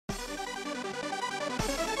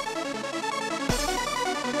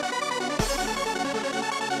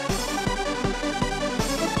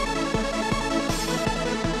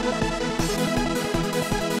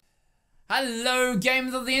Hello,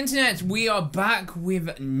 gamers of the internet. We are back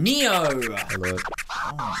with Neo. Hello.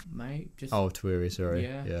 Oh, mate. Just. Oh, Twewy, sorry.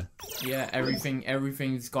 Yeah.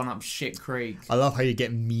 Everything's gone up shit creek. I love how you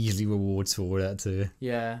get measly rewards for all that too.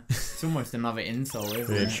 Yeah. It's almost another insult,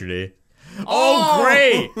 isn't it? Literally. Oh,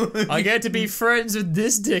 great! I get to be friends with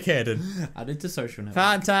this dickhead. Added to social network.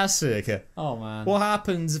 Fantastic. Oh man. What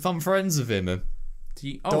happens if I'm friends with him?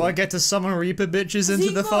 Do oh, I get to summon Reaper bitches into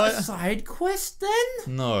the fight? A side quest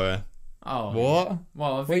then? No. Oh. What?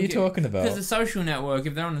 Well, what are you talking about? Because the social network,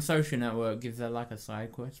 if they're on the social network, is there like a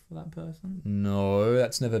side quest for that person? No,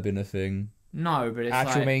 that's never been a thing. No, but it's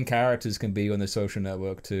actual like... main characters can be on the social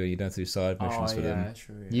network too. You don't do side missions for them.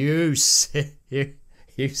 True. You silly.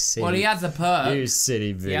 Well, he has a perk. You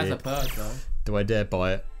silly bitch. He has a perk though. Do I dare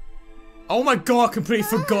buy it? Oh my god! I completely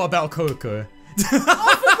forgot about Coco. I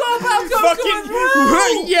forgot about Coco as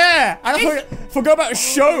well. Yeah, and I forgot about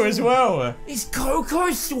Show as well. Is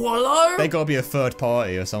Coco Swallow? They gotta be a third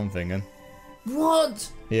party or something.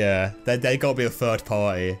 What? Yeah, they gotta be a third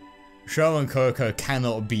party. Show and Coco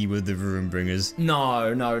cannot be with the Runebringers.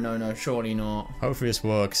 No, surely not. Hopefully this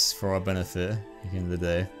works for our benefit at the end of the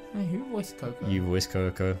day. Hey, who voiced Coco? You voiced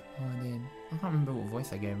Coco. Oh, I did. I can't remember what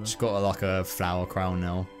voice I gave her. She's got like a flower crown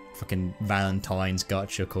now. Fucking Valentine's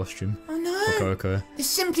gotcha costume. Oh no! For Coco. This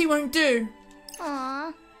simply won't do.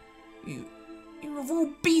 Aww. You have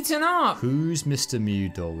all beaten up. Whose Mr. Mew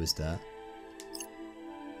doll is that?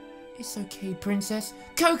 It's okay, Princess.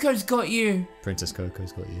 Coco's got you. Princess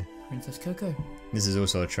Coco's got you. Princess Coco. This is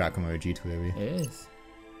also a track emoji, Twewy. It is.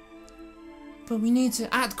 But we need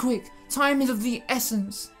to act quick. Time is of the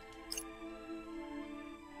essence.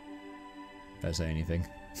 Don't say anything.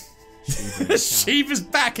 Shiba's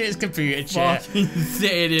back in his computer chair.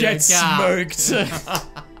 Sitting in Get smoked.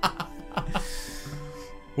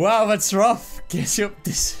 Wow, that's rough. Get up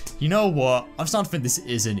this. You know what? I'm starting to think this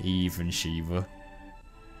isn't even Shiba.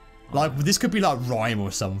 Like, this could be like Rhyme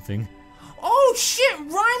or something. Oh shit,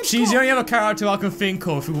 Rhyme's She's the only other character I can think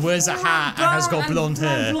of who wears a hat and has got blonde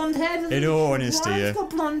hair. Blonde hair. In all honesty, Rhyme's got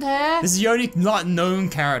blonde hair. This is the only like known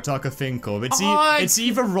character I can think of. It's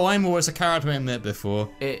either Rhyme or it's a character I met before.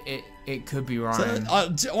 It could be Rhyme.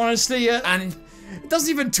 Honestly, and it doesn't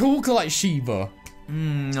even talk like Shiba.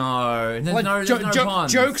 No, there's no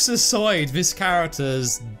puns. Jokes aside, this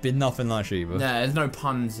character's been nothing like Shiba. Yeah, there's no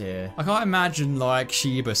puns here. I can't imagine like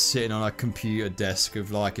Shiba sitting on a computer desk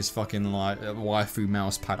with like his fucking like waifu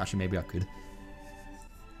mouse pad. Actually, maybe I could.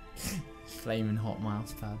 Flaming hot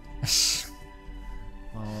mouse pad.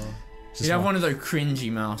 Oh, you have one of those cringy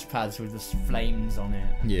mouse pads with the flames on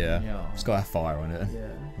it. Yeah. It's got a fire on it. Yeah,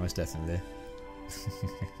 most definitely.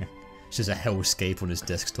 It's just a hellscape on his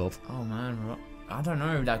desktop. Oh man. I don't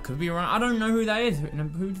know, that could be right. I don't know who that is.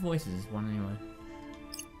 Whose voice is this one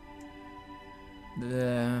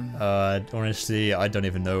anyway? Honestly, I don't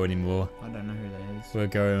even know anymore. I don't know who that is. We're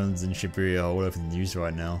going on in Shibuya all over the news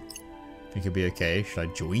right now. Think it'll be okay? Should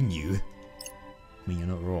I join you? I mean, you're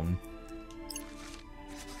not wrong.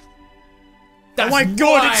 That's oh my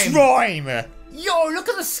god, it's Rhyme! Yo, look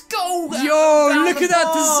at the skull! Yo, look at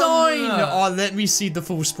that design! Oh, let me see the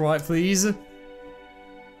full sprite, please.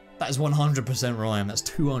 That is 100% Rhyme. That's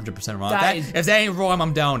 200% Rhyme. If that ain't Rhyme,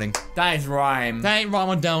 I'm downing. That is Rhyme. That ain't Rhyme,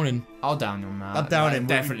 I'm downing. I'll down him now. I'm downing.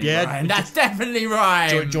 Definitely Rhyme. That's definitely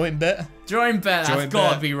Rhyme. Joint bet? Joint bet. That's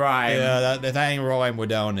gotta be Rhyme. Yeah, if that ain't Rhyme, we're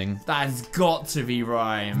downing. That's got to be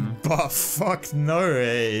Rhyme. But fuck no, it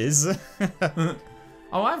is.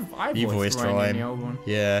 Oh, I voiced Rhyme in the old one.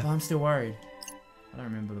 Yeah. But I'm still worried. I don't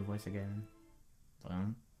remember the voice again. I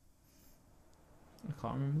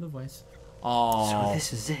can't remember the voice. Oh. So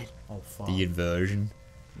this is it. Oh fuck. The inversion.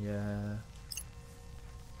 Yeah.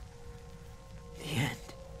 The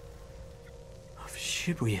end of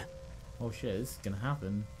Shibuya. Oh shit, this is gonna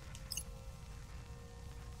happen.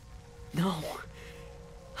 No,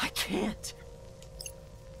 I can't.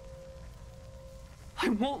 I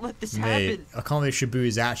won't let this happen. I can't believe Shibuya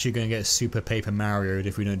is actually going to get Super Paper Mario'd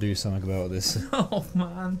if we don't do something about this. Oh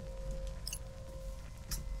man.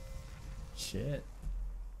 Shit.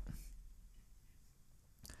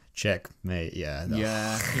 Check, mate. Yeah. No.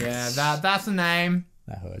 Yeah. That's the name.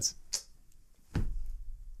 That hurts.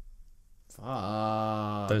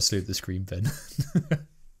 Fuck. Don't salute the screen, Ben.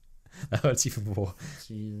 That hurts even more.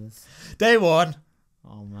 Jesus. Day one.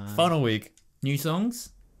 Oh man. Final week. New songs?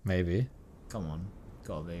 Maybe. Come on.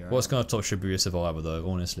 Gotta be, right? What's gonna top Shibuya Survivor though,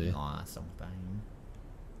 honestly? Oh, that song's banging.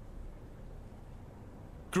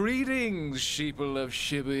 Greetings, sheeple of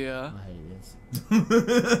Shibuya. I hate this.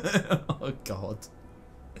 Oh god.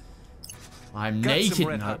 I'm Got naked some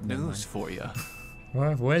red now. hot news for you.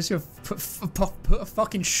 Where's your put a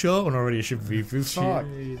fucking shirt on already? Should be fuck.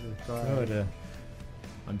 God.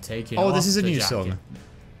 I'm taking. Oh, off this is a the new jacket. song.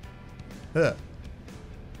 Yeah.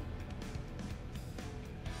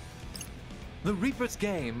 The Reaper's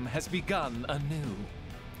game has begun anew.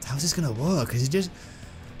 How's this gonna work? Is it just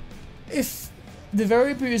if the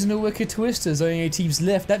variables and the wicked twisters are only teams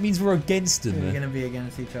left? That means we're against them. We're gonna be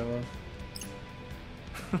against each other.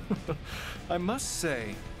 I must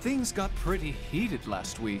say, things got pretty heated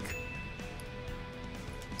last week.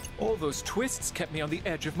 All those twists kept me on the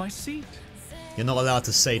edge of my seat. You're not allowed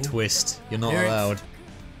to say twist. You're not allowed.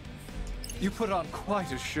 You put on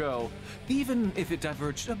quite a show, even if it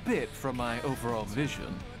diverged a bit from my overall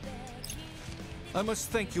vision. I must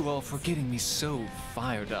thank you all for getting me so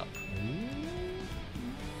fired up.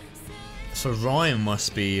 So Ryan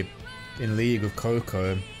must be in league with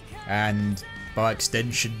Coco, and by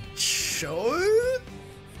extension, Show.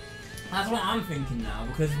 That's what I'm thinking now,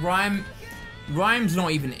 because Rhyme's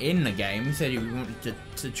not even in the game. He said he wanted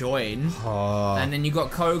to join, and then you got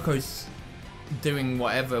Coco's doing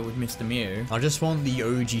whatever with Mr. Mew. I just want the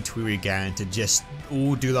OG Twewy gang to just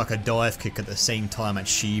all do like a dive kick at the same time at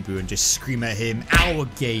Shiba and just scream at him, "Our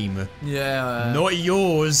game, Yeah. not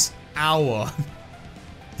yours, our."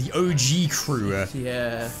 The OG crew.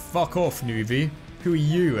 Yeah. Fuck off, newbie. Who are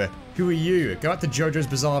you? Who are you? Go out to JoJo's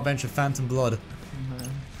Bizarre Adventure Phantom Blood.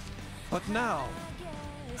 But now,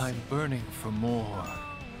 I'm burning for more.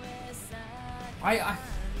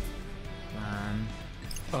 Man.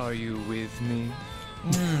 Are you with me?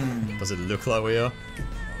 Does it look like we are?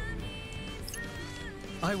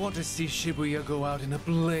 I want to see Shibuya go out in a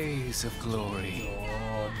blaze of glory.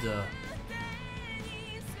 God.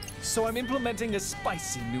 So I'm implementing a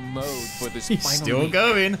spicy new mode for this He's final still week.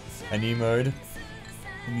 going. A new mode.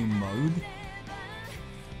 A new mode?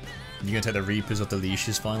 You gonna take the Reapers off the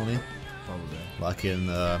leashes finally? Probably. Like in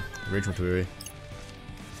original Twewy.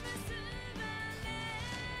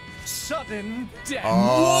 Sudden death.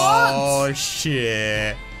 Oh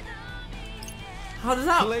shit. How does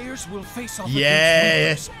that? Players will face off Yeah.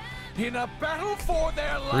 against Reapers in a battle for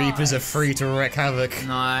their lives. Reapers are free to wreak havoc.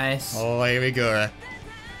 Nice. Oh, here we go.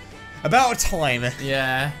 About time.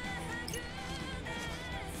 Yeah.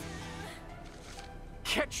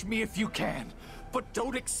 Catch me if you can, but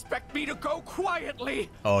don't expect me to go quietly.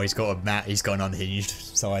 Oh, he's got an unhinged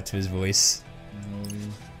side to his voice.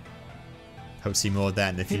 Hope to see more of that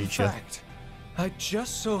in the In future. fact, I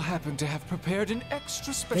just so happen to have prepared an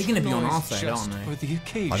extra special They're gonna be on noise our side, just aren't they? for the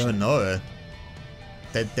occasion. I don't know.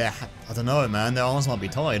 I don't know, man. Their arms might be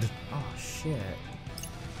tied. Oh shit.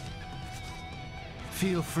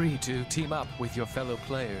 Feel free to team up with your fellow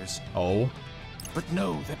players, Oh. but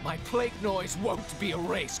know that my plague noise won't be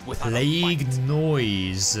erased without a Plague fight.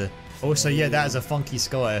 noise. Also, yeah, that is a funky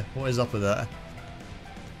sky. What is up with that?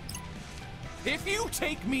 If you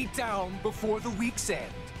take me down before the week's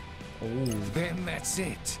end, then that's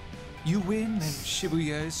it. You win and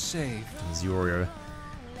Shibuya is saved. Zoro.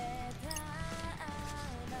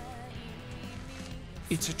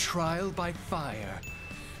 It's a trial by fire.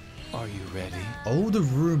 Are you ready? All the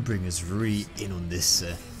Runebringers really in on this.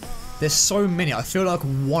 There's so many. I feel like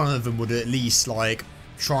one of them would at least like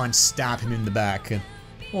try and stab him in the back.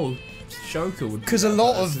 Well, Shoka would. Because a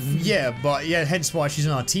lot of hence why she's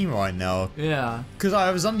on our team right now. Yeah. Because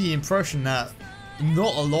I was under the impression that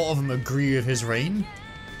not a lot of them agree with his reign.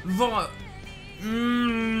 But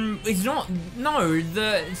it's not. No,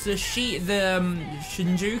 the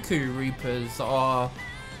Shinjuku Reapers are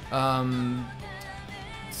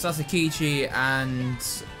Sasakichi and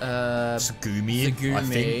Tsugumi, I Tsugumi.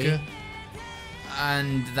 think.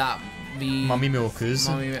 And that the Mummy Milkers.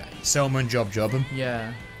 Selma and Job,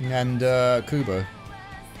 Yeah. and Kubo.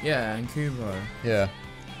 Yeah, and Kubo. Yeah.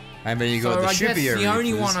 And then you got So the I guess Shibuya the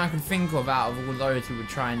only Reapers. one I can think of out of all those who would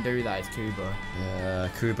try and do that is Kubo. Yeah,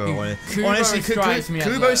 Kubo. Kubo Honestly, strikes me as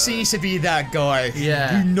Kubo a- seems to be that guy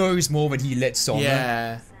who knows more than he lets on.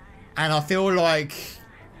 Yeah. And I feel like,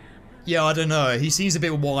 yeah, I don't know. He seems a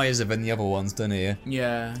bit wiser than the other ones, doesn't he?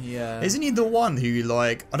 Yeah, yeah. Isn't he the one who,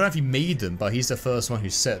 like, I don't know if he made them, but he's the first one who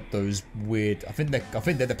set those weird. I think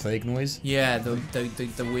they're the plague noise. Yeah, the weird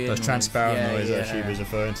Those noise. transparent noise that she yeah. was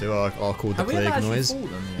referring to are called the Have we plague ever actually noise. fought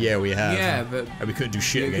them yet? Yeah, we have. Yeah, but And we couldn't do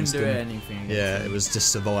shit we couldn't against do them. anything against Yeah, them. it was just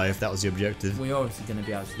survive. That was the objective. We're obviously going to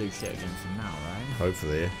be able to do shit against them now, right?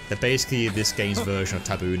 Hopefully. They're basically this game's version of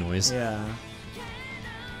taboo noise. Yeah.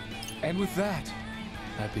 And with that,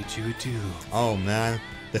 I bid you adieu. Oh man,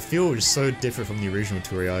 the feel is so different from the original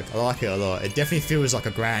Twewy. I like it a lot. It definitely feels like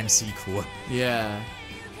a grand sequel. Yeah.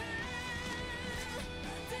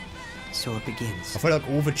 so it begins. I feel like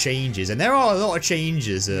all the changes, and there are a lot of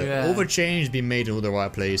changes, Yeah. all the changes being made in all the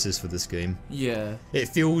right places for this game. Yeah. It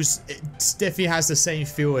definitely has the same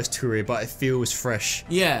feel as Twewy, but it feels fresh.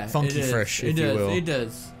 Yeah. Funky fresh, if you will. It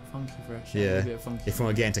does. Funky fresh. Yeah. A bit of funky If you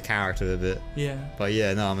want to get into character a bit. Yeah. But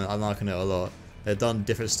yeah, no, I'm liking it a lot. They've done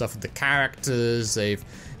different stuff with the characters. They've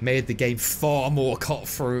made the game far more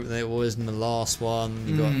cutthroat than it was in the last one.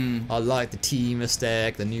 You got, I like the team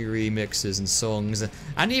aesthetic, the new remixes and songs,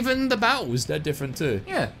 and even the battles. They're different too.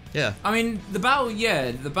 Yeah. Yeah. I mean, the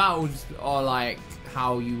battles are like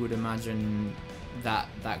how you would imagine that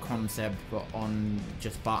concept, but on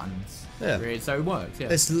just buttons. Yeah. Really. So it works. Yeah.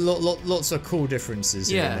 There's lots of cool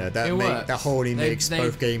differences Yeah, in there. it works. That wholly makes They've-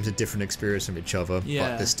 both games a different experience from each other, Yeah.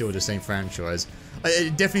 but they're still the same franchise.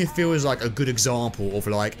 It definitely feels like a good example of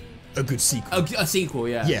like a good sequel. A sequel.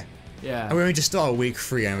 Yeah. Yeah. Yeah. And we only just started week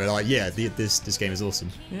 3 and we're like, yeah, this game is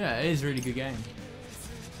awesome. Yeah, it is a really good game.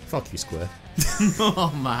 Fuck you, Square.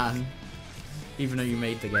 Oh man. Even though you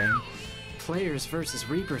made the game. Players versus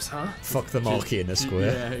Reapers, huh? Fuck the marketing at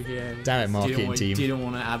Square. Yeah. Damn it, marketing team. Didn't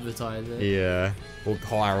want to advertise it. Yeah. Or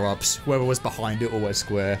higher ups. Whoever was behind it always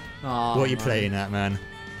Square. Oh, What are you man. playing at, man?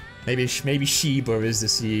 Maybe Shiba is the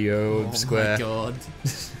CEO of Square. Oh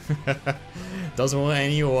my god. Doesn't want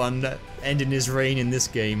anyone ending his reign in this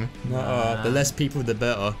game. Nah. The less people, the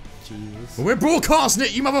better. Jesus. Well, we're broadcasting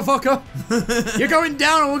it, you motherfucker! You're going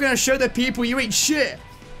down and we're gonna show the people you ain't shit!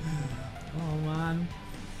 Oh man.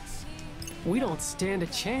 We don't stand a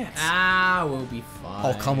chance. We'll be fine.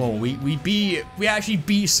 Oh, come on, we actually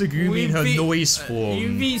beat Tsugumi in her noise form.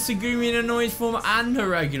 You beat Tsugumi in a noise form and her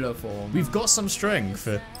regular form. We've got some strength.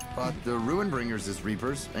 But the Ruinbringers is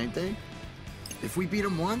Reapers, ain't they? If we beat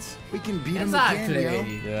them once, we can beat them Exactly.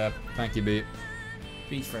 again, yo. Yeah, thank you, Beat.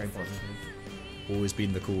 Beat's very positive. Always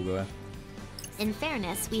been the cool guy. In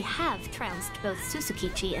fairness, we have trounced both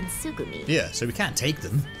Suzukichi and Tsugumi. Yeah, so we can't take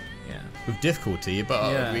them Yeah. with difficulty,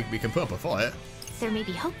 but Yeah. we can put up a fight. There may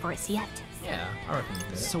be hope for us yet. Yeah, I reckon we do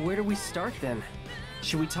it. So where do we start then?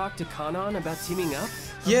 Should we talk to Kanan about teaming up?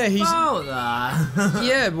 Yeah, About that.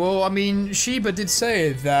 yeah, well, I mean, Shiba did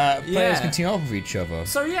say that players Yeah. can team up with each other.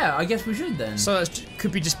 So yeah, I guess we should then. So it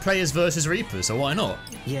could be just players versus Reapers, so why not?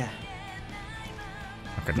 Yeah.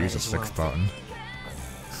 I could use a six button.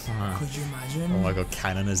 Could you imagine? Oh my god,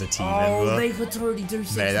 Canon as a team Oh, member. they could totally do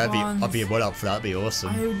 6 Man, buttons. I'd be well up for that. That'd be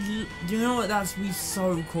awesome. Do you know what? That's be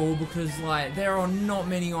so cool because like there are not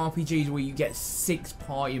many RPGs where you get 6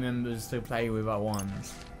 party members to play with at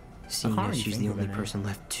once. Seeing can't as really she's the think of only any. person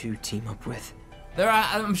left to team up with.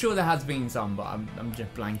 I'm sure there has been some, but I'm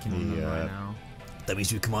just blanking on them Yeah. right now. That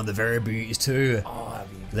means we command the Variables too. Oh, that'd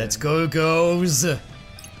be good. Let's go, girls. You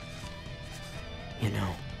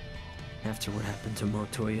know, after what happened to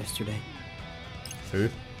Moto yesterday, Who?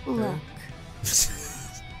 Look.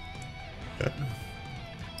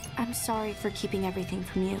 I'm sorry for keeping everything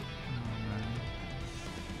from you.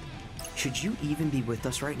 should you even be with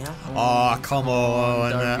us right now? Oh, come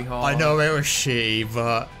on. don't be hard. I know it was she,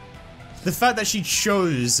 but the fact that she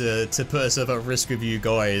chose to put herself at risk with you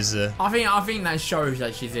guys, I think that shows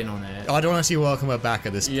that she's in on it. I'd honestly welcome her back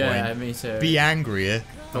at this Yeah, point. me too. Be angry.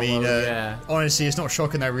 I mean, well, yeah. honestly, it's not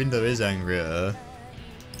shocking that Rindo is angry at her.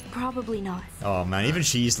 Probably not. Oh man, even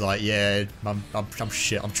she's like, yeah, I'm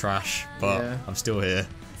shit, I'm trash, but Yeah. I'm still here.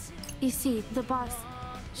 You see, the boss,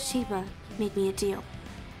 Shiba, made me a deal.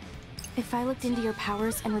 If I looked into your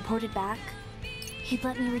powers and reported back, he'd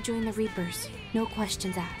let me rejoin the Reapers, no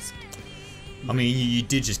questions asked. I mean, you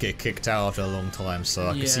did just get kicked out after a long time, so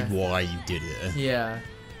I can see Yeah. why you did it. Yeah.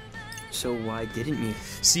 So why didn't you?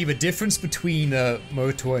 See, the difference between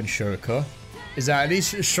Moto and Shoka is that at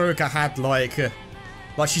least Shoka had like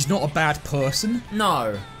she's not a bad person.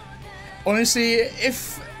 No. Honestly,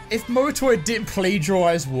 if Moto didn't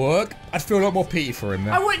plagiarize work, I'd feel a lot more pity for him.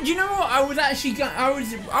 I would. You know what? I was actually. I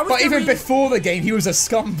was. But even gonna be- before the game, he was a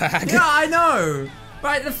scumbag. Yeah, I know.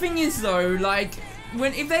 Right. The thing is, though, like,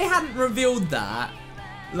 if they hadn't revealed that,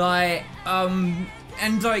 like,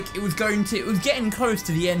 and like it was getting close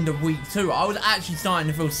to the end of week 2. I was actually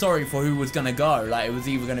starting to feel sorry for who was gonna go. Like, it was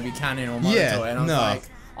either gonna be Canon or Moto, Yeah, and I was no. like,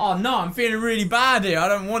 oh no, I'm feeling really bad here. I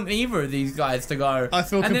don't want either of these guys to go. I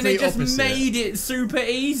feel and then they complete just opposite. made it super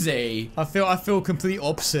easy. I feel complete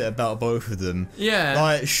opposite about both of them. Yeah.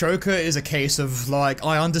 Like, Shoka is a case of, like,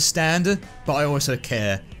 I understand, but I also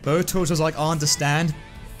care. Moto's was like, I understand,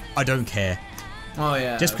 I don't care. Oh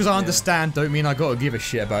yeah. Just because I understand don't mean I gotta give a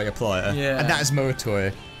shit about your plight. Yeah. And that is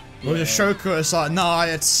Moto. Whereas Shoka, it's like, nah,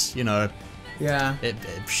 it's, you know, Yeah. it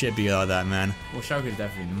should be like that, man. Well, Shoka's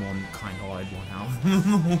definitely the more kind-hearted one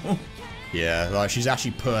now. Yeah, like she's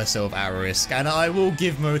actually put herself at risk, and I will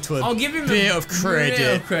give Moto I'll give him bit of credit.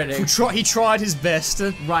 Bit of credit. He tried his best.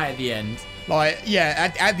 Right at the end. Like,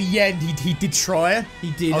 yeah, at the end he did try.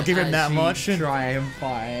 He did. I'll give him that much. Try and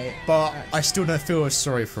fight. But I still don't feel as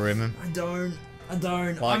sorry for him. I don't.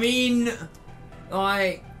 Like, I mean,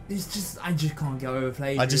 like, it's just I just can't get over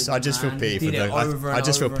plagiarism. I just feel pity for the I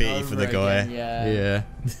just feel pity for the guy. Yeah.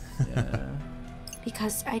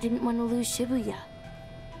 Because I didn't want to lose Shibuya.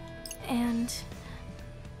 And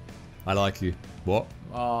I like you. What?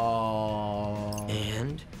 Oh.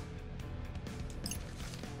 And?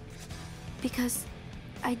 because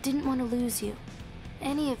I didn't want to lose you.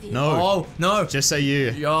 Any of you. No. Oh, no. Just say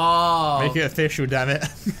you. Yeah. Make it official, damn it.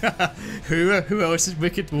 Who else is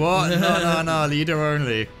wicked? What? No, leader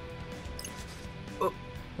only.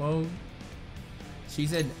 Well, she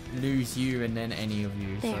said lose you and then any of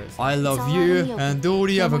you. So There. it's I love all you in the open. and all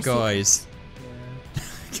the No other more guys.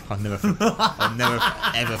 I'll never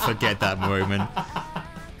ever forget that moment.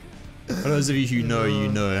 For those of you who know, you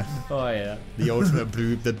know. Oh yeah. The ultimate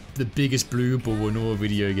blue, the biggest blue ball in all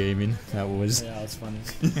video gaming. That was. Yeah, that's funny.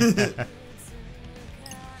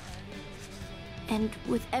 And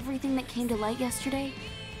with everything that came to light yesterday,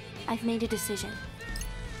 I've made a decision.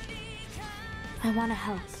 I want to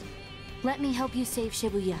help. Let me help you save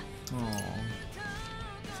Shibuya.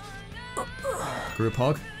 Aww. Group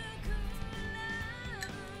hug.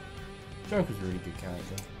 Joker's a really good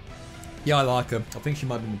character. Yeah, I like her. I think she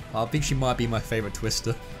might be my favorite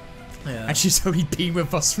Twister. Yeah. And she's only been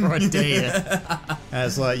with us for a day. And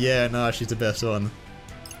it's like, yeah, no, she's the best one.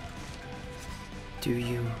 Do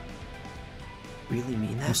you really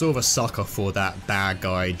mean I'm that? sort of a sucker for that bad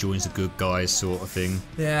guy joins the good guys sort of thing.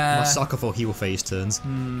 Yeah. I'm a sucker for heel face turns.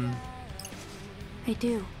 I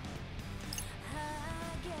do.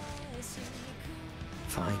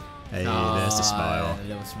 Fine. Hey, there's the smile. A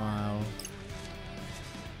little smile.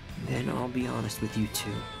 Then I'll be honest with you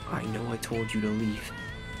too. I know I told you to leave,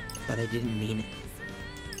 but I didn't mean it.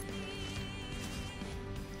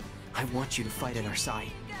 I want you to fight at our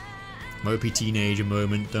side. Mopey teenager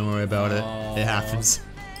moment, don't worry about it. It happens.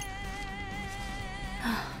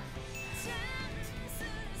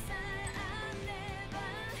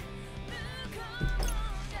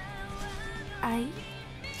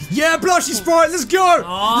 Yeah, Blushy Sprite, let's go!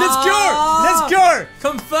 Let's go! Let's go!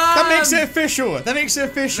 Confirmed! That makes it official. That makes it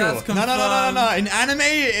official. That's No. In anime,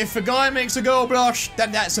 if a guy makes a girl blush,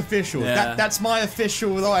 that's official. Yeah. That's my official,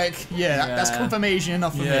 like, that's confirmation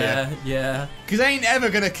enough for me. Yeah. Because they ain't ever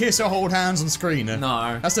gonna kiss or hold hands on screen.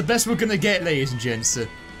 No. That's the best we're gonna get, ladies and gents.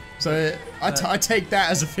 So I take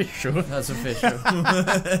that as official. That's official.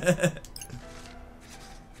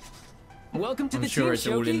 Welcome to I'm the sure team, it's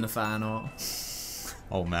all in Shoki. the fan art.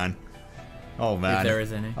 Oh man. If there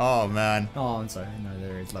is any. Oh man. Oh, I'm sorry. No,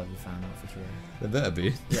 there is lovely fan art for sure. There better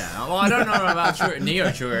be. Yeah, well, I don't know about Neo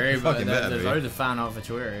Chuiri, but Fucking better there's be. loads of fan art for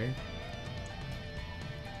Chuiri.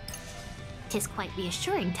 Tis quite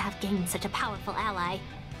reassuring to have gained such a powerful ally.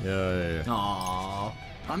 Yeah. Aww.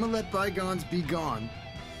 I'ma let bygones be gone,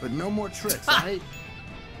 but no more tricks, alright?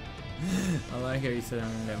 I like how you said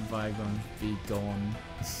I'm gonna let bygones be gone.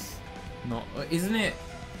 Not, isn't it?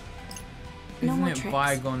 No Isn't more it tricks,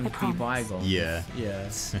 bygones I be promise. bygones? Yeah. Yeah.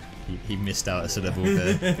 he missed out a syllable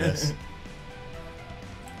there. Yes.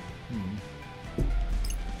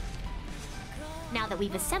 Now that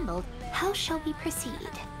we've assembled, how shall we proceed?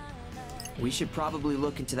 We should probably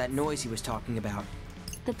look into that noise he was talking about.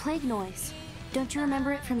 The plague noise. Don't you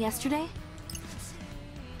remember it from yesterday?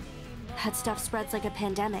 That stuff spreads like a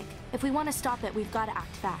pandemic. If we want to stop it, we've got to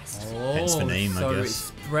act fast. Hence the name, I so guess. it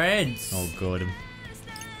spreads. Oh god.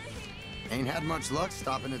 Ain't had much luck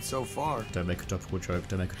stopping it so far. Don't make a topical joke.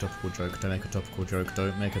 Don't make a topical joke. Don't make a topical joke.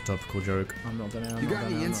 Don't make a topical joke. I'm not gonna. You got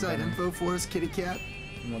any inside info for us, kitty cat?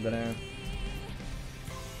 I'm not gonna.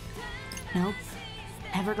 Nope.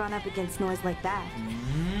 Never gone up against noise like that.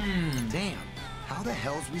 Damn. How the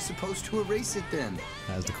hell's we supposed to erase it then?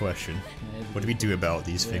 That's the question. What do we do about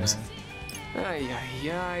these things?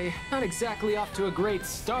 Ay. Not exactly off to a great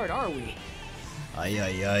start, are we?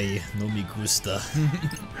 Ay, no me gusta.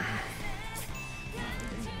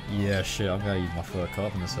 Yeah, shit, I'm gonna use my fur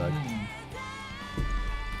cup in a sec.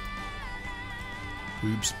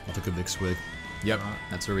 Oops, I took a big swig. Yep,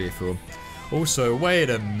 that's a refill. Also, wait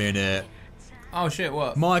a minute. Oh shit!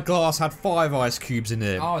 What? My glass had 5 ice cubes in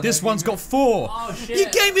it. Oh, this that one's gave got 4. Oh shit! You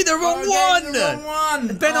gave me the wrong one! The wrong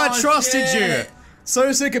one. Ben, I trusted shit. you.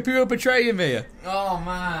 So sick of people betraying me. Oh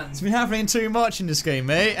man. It's been happening too much in this game,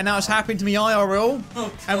 mate, and now it's happening to me IRL,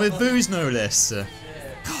 and with booze no less.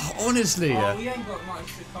 Honestly. Oh, we ain't got much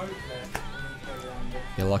to cope there.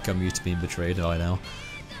 You're like I'm used to being betrayed, I know.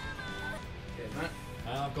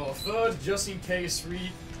 I've got a third just in case we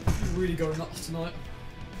really go nuts tonight.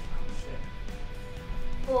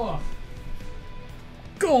 Oh.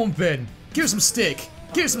 Go on, Ben. Give us some stick.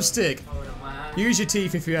 Give us some stick. Use your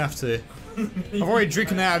teeth if you have to. I've already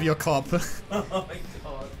drinking out of your cup. Do you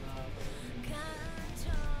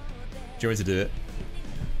want me to do it?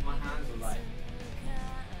 My hands are like...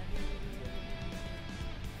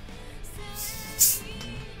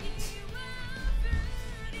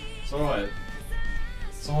 It's alright.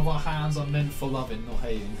 Some of our hands are meant for loving, not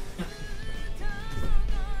hating.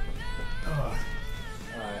 Alright.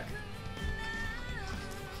 I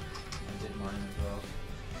did mine as well.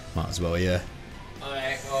 Might as well, yeah.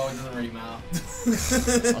 Alright, well, it doesn't really matter.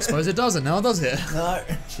 I suppose it doesn't now, does it? No.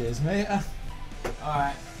 Cheers, mate.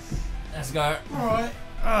 Alright. Let's go. Alright.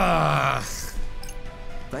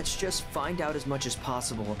 Let's just find out as much as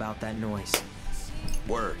possible about that noise.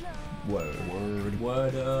 Word.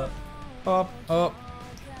 Word up. Up.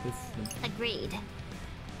 Agreed.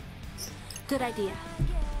 Good idea.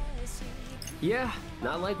 Yeah,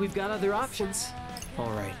 not like we've got other options. All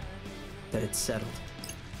right, that it's settled.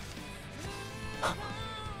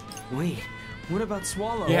 Wait, what about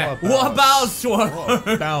Swallow? Yeah. What about Swallow?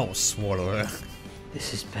 Bow swallow.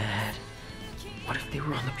 This is bad. What if they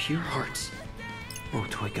were on the Pure Hearts?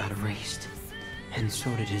 Motoy got erased. And so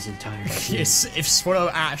did his entire team. Yes, if Swallow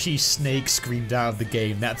actually snake screamed out of the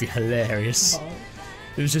game, that'd be hilarious.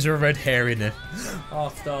 There was just a red hair in it.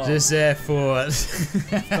 Oh, stop. Just there for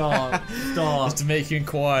Stop. just to make you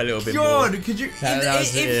inquire a little bit God, more. could you... That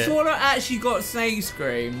was if it. Swallow actually got snake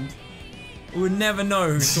screamed, we would never know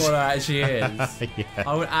who Swallow actually is. Yeah.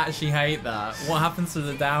 I would actually hate that. What happens to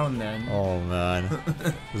the down then? Oh man.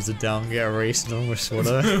 Does the down get erased along with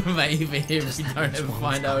Swallow? Maybe if we don't ever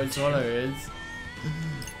find out who Swallow is.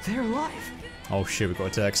 They're alive. Oh shit, we got a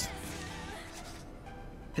text.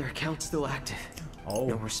 Their account's still active. Oh.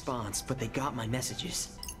 No response, but they got my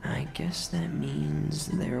messages. I guess that means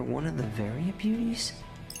they're one of the Varia beauties?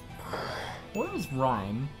 What was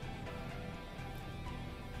Rhyme?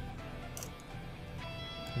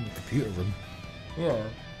 In the computer room. Yeah.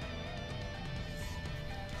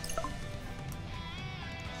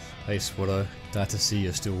 Hey Swallow, glad to see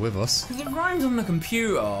you're still with us. Because if Rhyme's on the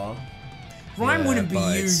computer, Rhyme wouldn't be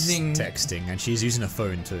but it's using... texting, and she's using a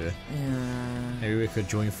phone too. Yeah. Maybe we could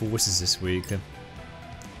join forces this week.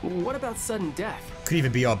 What about sudden death? Could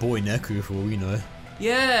even be our boy Neku for all we know.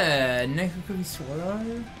 Yeah, Neku could be Swallow.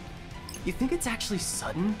 You think it's actually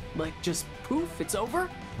sudden? Like just poof, it's over?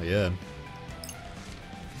 Oh, yeah.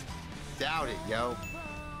 Doubt it, yo.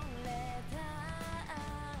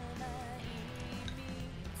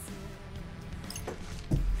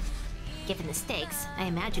 Given the stakes, I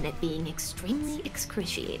imagine it being extremely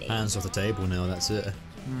excruciating. Hands off the table now, that's it.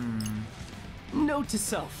 Note to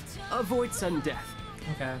self, avoid sudden death.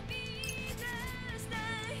 Okay.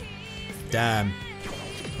 Damn.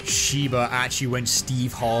 Shiba actually went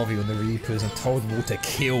Steve Harvey on the Reapers and told them all to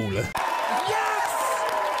kill.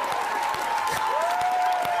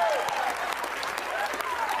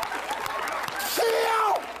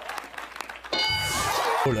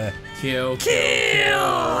 Kill.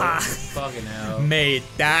 Fucking hell. Mate,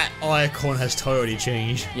 that icon has totally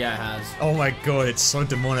changed. Yeah, it has. Oh my god, it's so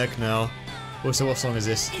demonic now. Also, what song is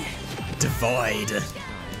this? Divide.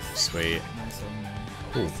 Sweet.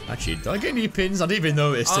 Oh, actually, did I get any pins? I didn't even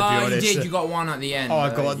notice, to be honest. You did. You got one at the end. Oh, I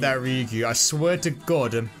got that Ryukyu. I swear to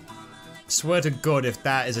God. If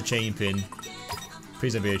that is a chain pin.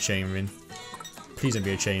 Please don't be a chain ring. Please don't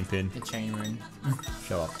be a chain pin. The chain ring.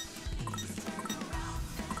 Shut up.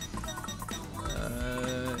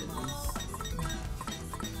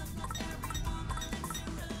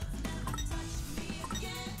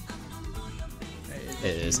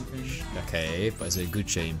 It is. Okay, but it's a good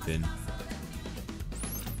chain pin.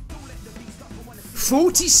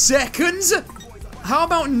 40 seconds? How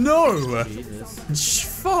about no? Jesus.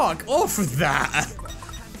 Fuck off with that.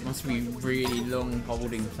 Must be really long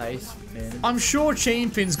holding place. Man. I'm sure chain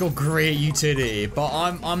pins got great utility, but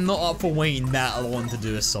I'm not up for waiting that long to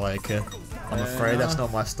do a psyker. I'm afraid that's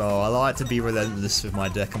not my style. I like to be relentless with my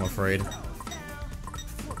deck, I'm afraid.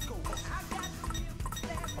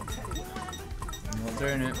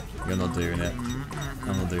 Doing it. You're not doing it.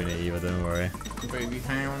 I'm not doing it either, don't worry. But if you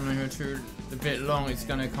hang on here too a bit long, it's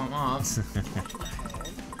gonna come up.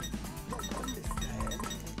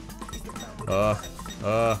 Oh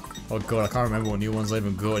god, I can't remember what new ones I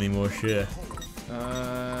even got anymore, shit.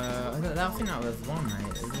 I think that was one, mate.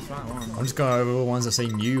 It was just that one. I'm just going over all the ones that say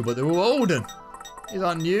new, but they're all old. Is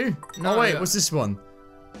that new? No, wait, what's this one?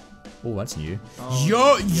 Oh, that's new.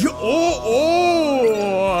 Oh,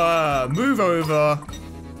 move over.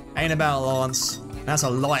 Ain't about Lance. That's a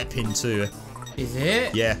light pin too. Is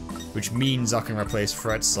it? Yeah, which means I can replace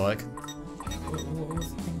threats like. What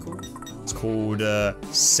was the thing called? It's called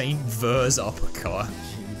Saint Ver's Uppercut.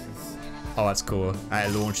 Jesus. Oh, that's cool.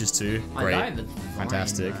 And it launches too. Great. I like the design,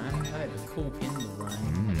 Fantastic. Man. I like the cool pin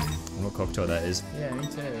design. What cocktail that is. Yeah, me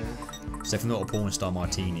too. It's definitely not a porn star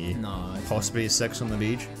martini. No. It's Possibly sex on the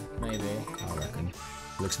beach. maybe. I reckon.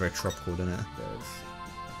 It looks very tropical, doesn't it? It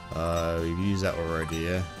does. We've used that already,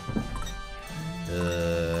 yeah.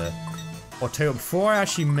 I'll tell you what, before I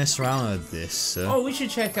actually mess around with this. Oh, we should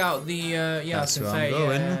check out the. Yeah, That's I was where gonna I'm say.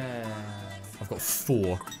 going. Yeah. I've got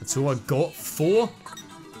 4. That's all I got. 4?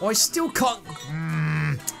 Oh, I still can't.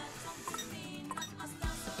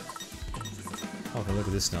 Okay, look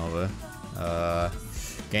at this now, though.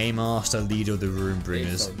 Game Master, Leader of the Rune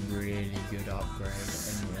Bringers. It's a really good upgrade.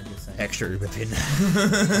 Anyway, just saying. Extra Uber pin.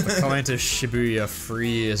 Coming to Shibuya 3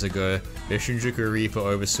 years ago, the Shinjuku Reaper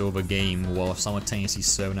oversaw the game while simultaneously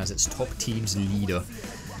serving as its top team's leader.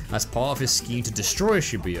 As part of his scheme to destroy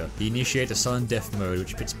Shibuya, he initiated a sudden death mode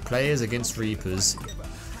which pits players against Reapers.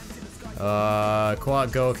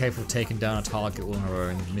 Quiet girl capable of taking down a target all on her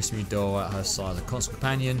own. Miss Me doll at her side as a constant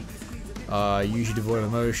companion. Usually devoid of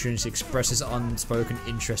emotion, she expresses unspoken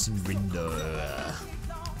interest in Rindo.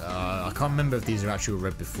 I can't remember if these are actually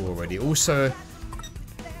read before already. Also,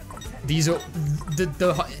 these are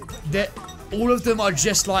all of them are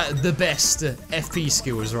just like the best FP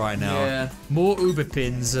skills right now. Yeah. More Uber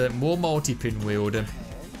pins, more multi-pin wield.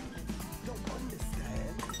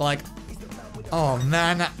 Like, oh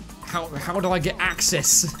man, how do I get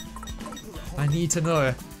access? I need to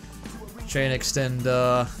know. Chain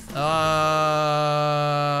extender.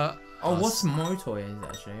 Oh, what's Motoy's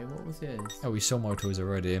actually? What was his? Oh, we saw Moto's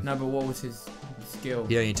already. No, but what was his skill?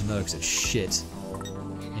 You don't need to know because it's shit.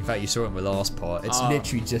 In fact, you saw it in the last part. It's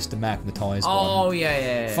literally just a magnetized one. Oh,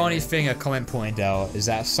 yeah. Funny thing a comment pointed out is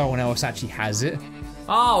that someone else actually has it.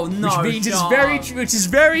 Oh, no. Which means which is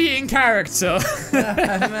very in character.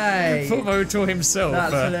 Mate. For Moto himself.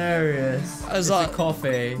 That's hilarious. I was It's like, a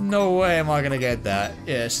coffee. no way am I gonna get that.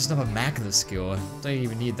 Yeah, it's just not a magnet skill. Don't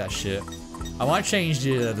even need that shit. I might change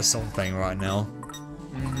the song playing right now.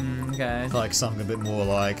 Okay. Like something a bit more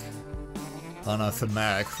like, I don't know,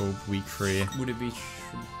 thematic for week 3. Would it be?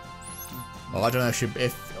 Well, I don't know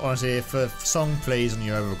if honestly, if a song plays on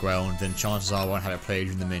your overground, then chances are I won't have it played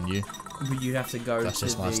in the menu. But you have to go. That's to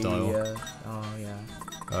just my the, style. Oh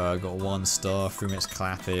yeah. Got 1 star, 3 minutes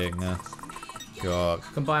clapping. Got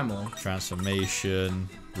Can buy more. transformation.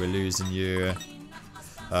 We're losing you.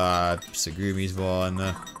 Segumi's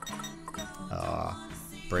one.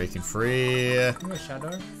 Breaking free. You got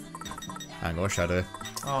Shadow. And got Shadow.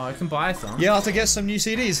 Oh, I can buy some. Yeah, I have to get some new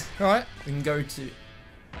CDs. Alright. We can go to.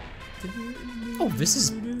 Oh, this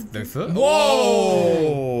is no foot.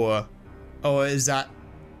 Whoa! Oh, is that?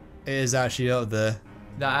 It is actually up there.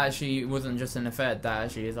 That actually wasn't just an effect. That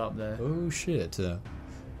actually is up there. Oh shit.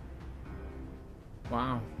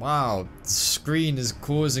 Wow. Wow, the screen is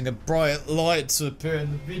causing a bright light to appear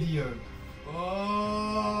in the video.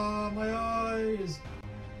 Oh, my eyes.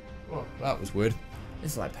 Oh, that was weird.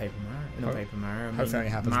 It's like Paper Mario. Not Paper Mario. I mean, Hopefully it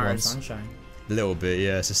happens Mario once. Sunshine. A little bit,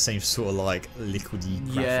 yeah. It's the same sort of like liquidy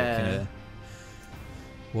graphic, Yeah. innit?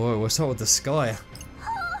 Whoa, what's up with the sky?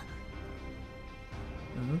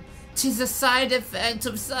 'Tis a side effect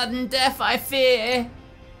of sudden death, I fear.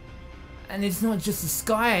 And it's not just the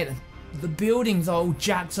sky. The buildings are all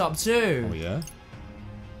jacked up too. Oh yeah?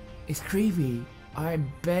 It's creepy. I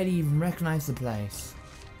barely even recognize the place.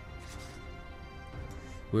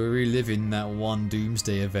 We're reliving that one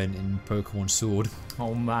Doomsday event in Pokemon Sword.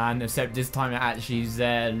 Oh man, except this time it actually is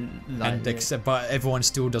there. Like, And except, but everyone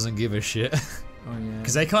still doesn't give a shit. oh yeah.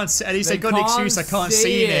 Because they can't, at least They they got an excuse, I can't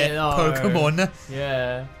see it, though. Pokemon.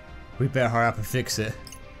 Yeah. We better hurry up and fix it.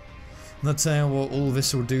 I'm not telling what all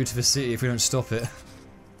this will do to the city if we don't stop it.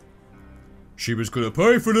 Shiba's gonna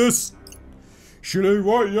pay for this! Shit ain't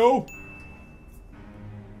right, yo!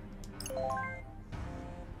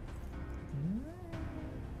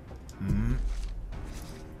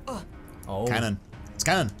 Oh. Cannon. It's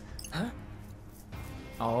cannon.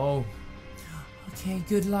 Oh. Okay,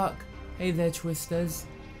 good luck. Hey there, Twisters.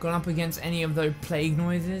 Gone up against any of those plague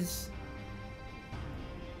noises?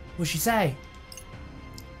 What'd she say?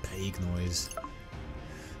 Plague noise.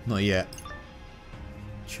 Not yet.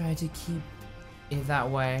 Try to keep it that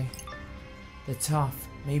way. They're tough.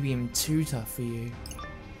 Maybe even too tough for you.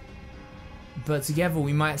 But together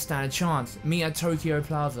we might stand a chance. Meet at Tokyo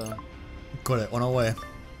Plaza. Got it, on our way.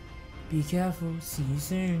 Be careful. See you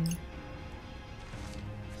soon.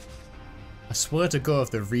 I swear to God, if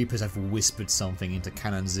the Reapers have whispered something into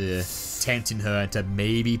Canon's ear, tempting her into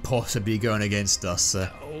maybe possibly going against us,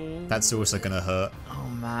 that's also gonna hurt. Oh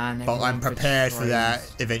man. But I'm prepared for that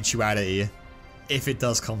eventuality, if it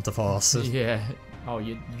does come to pass. Yeah. Oh,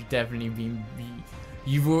 you definitely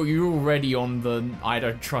you're already on the I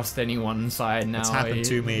don't trust anyone side now. It's happened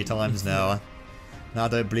too many times now. Now I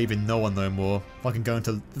don't believe in no one no more. Fucking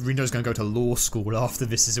Rindo's gonna go to law school after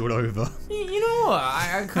this is all over. You know what?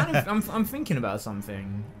 I kind of I'm thinking about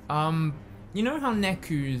something. You know how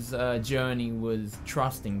Neku's journey was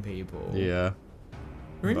trusting people? Yeah.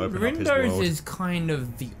 Rindo's is kind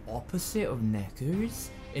of the opposite of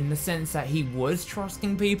Neku's, in the sense that he was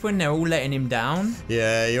trusting people and they're all letting him down.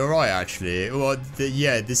 Yeah, you're right actually. Well,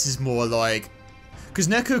 yeah, this is more like... Because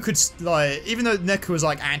Neku could, like, even though Neku was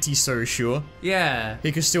like antisocial, yeah,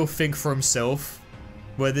 he could still think for himself.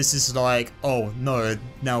 Where this is like, oh no,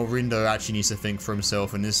 now Rindo actually needs to think for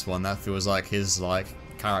himself in this one. That feels like his like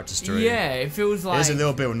character story. Yeah, it feels like it's a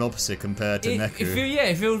little bit of an opposite compared to Neku.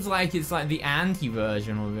 It feels like it's like the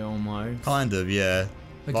anti-version of it almost. Kind of, yeah.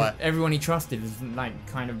 Because like, everyone he trusted is like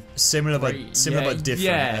kind of similar but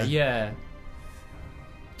different. Yeah.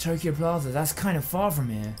 Tokyo Plaza, that's kind of far from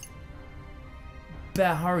here.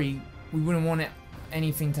 Better hurry. We wouldn't want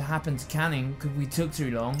anything to happen to Canning because we took too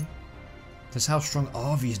long. Just how strong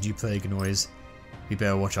are these new plague noise? We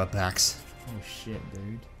better watch our backs. Oh shit,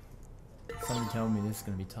 dude. Someone tell me this is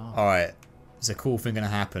gonna be tough. Alright. There's a cool thing gonna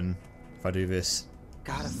happen if I do this.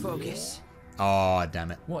 Gotta focus. Oh,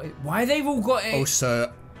 damn it. What? Why they've all got it? Oh, sir.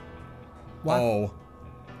 What? Oh.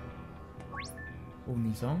 All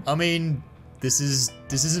new song? I mean, this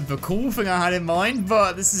isn't the cool thing I had in mind,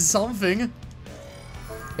 but this is something.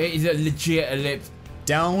 It is a legit ellipse.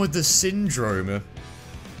 Down with the syndrome.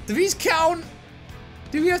 Do these count?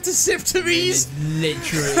 Do we have to sip to these? It's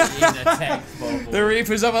literally in a text bubble. The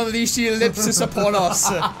Reapers have unleashed the ellipsis upon us.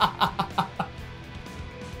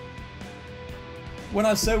 When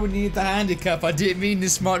I said we need the handicap, I didn't mean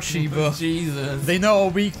this much, Shiba. Jesus. They know our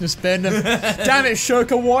weakness, Ben. Damn it,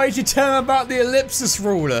 Shoka, why did you tell them about the ellipsis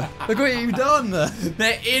ruler? Look what you've done.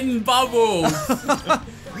 They're in bubbles.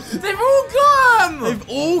 They've all got them! They've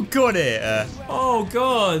all got it. Oh,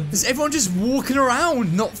 God. Is everyone just walking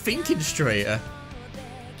around, not thinking straight?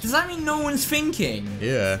 Does that mean no one's thinking?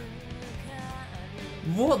 Yeah.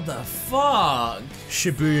 What the fuck?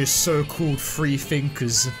 Shibuya's so-called free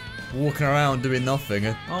thinkers walking around doing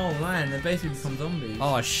nothing. Oh, man, they basically become zombies.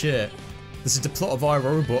 Oh, shit. This is the plot of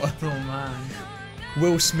iRobot. Oh, man.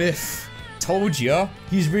 Will Smith. Told ya.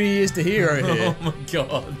 He really is the hero here. Oh, my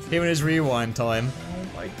God. Him and his rewind time. Oh,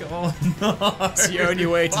 my God. No. It's the only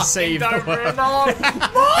way to save the world. No!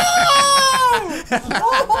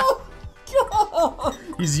 Oh, God.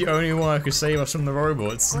 He's the only one who can save us from the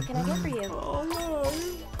robots. What can I get for you? Oh, no.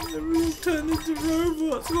 They're all turned into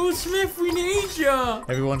robots. Will Smith, we need ya.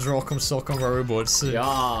 Everyone's rock'em sock'em robots.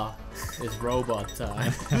 Yeah. It's robot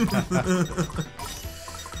time.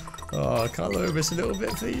 Oh, can I lower this a little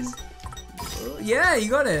bit, please? Yeah, you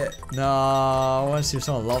got it. Nah, I want to see if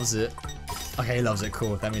someone loves it. Okay, he loves it.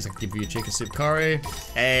 Cool. That means I can give you a chicken soup curry.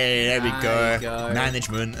 Hey, there we There you go. go.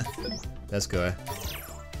 Management. Let's go.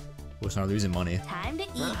 We're not losing money. Time to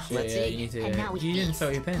eat. Yeah, you need to. And now we You didn't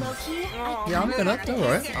sell your pins. Yeah, I'm gonna. Don't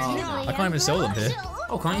worry. I can't even sell them here.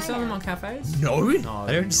 Oh, can't you sell them on cafes? No, No.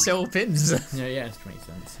 I don't sell pins. Yeah, it's 20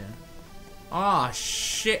 cents, yeah. Ah,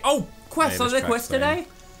 shit. Oh, quest. Hey, Are there this quests track's today?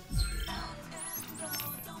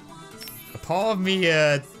 A part of me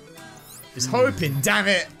is hoping. Damn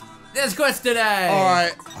it. There's quest today.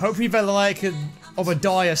 Alright, hopefully they're like of a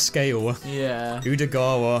dire scale. Yeah.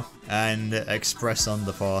 Udagawa and Express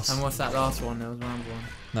Underpass. And what's that last one? There was one.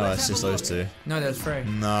 No, it's just those two. No, there's 3.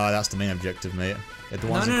 No, that's the main objective, mate. The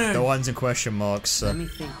ones, no. The ones in question marks. Let me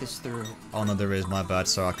think this through. Oh no, there is. My bad.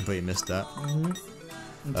 Sorry, I completely missed that. And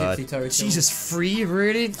Tipsy Total. Jesus, 3?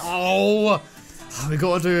 Really? Oh! We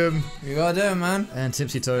gotta do him. You gotta do it, man. And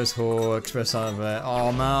Tipsy Toes Hall, Express Underpass.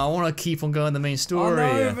 Oh man, I wanna keep on going the main Oh story.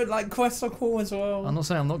 no, but like quests are cool as well. I'm not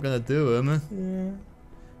saying I'm not gonna do them.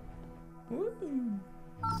 Yeah.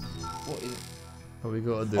 What is? But we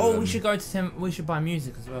gotta do Oh, them. we should go to we should buy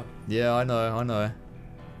music as well. Yeah, I know.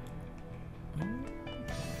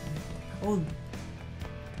 Oh.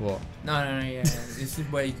 What? No, yeah. This is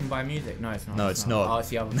where you can buy music. No, it's not. No, it's not. Oh, it's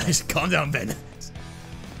the other one. Nice, calm down, Ben.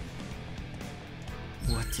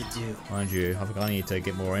 What to do? Mind you, I think I need to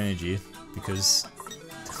get more energy because.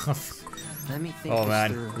 Let me think Oh this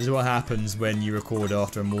man, through. this is what happens when you record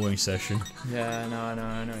after a morning session. Yeah, no,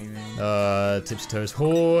 I know what you mean. Tipsy Toes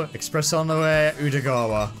Hall, Express on the way,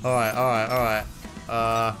 Udagawa. Alright.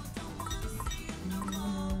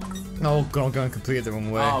 Oh god, I'm going completely the wrong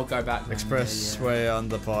way. Oh, I'll go back then. Expressway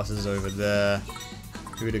underpass is over there.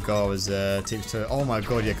 Udagar was there. Oh my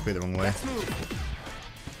god, yeah, completely the wrong way.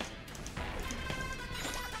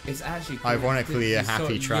 It's actually ironically a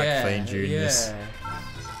happy track playing during this.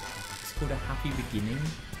 It's called A Happy Beginning.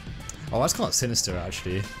 Oh, that's kind of sinister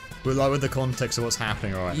actually. But like with the context of what's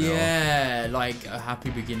happening right now. Yeah, like a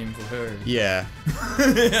happy beginning for her. Yeah.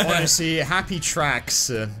 Honestly, happy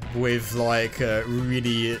tracks with like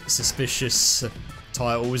really suspicious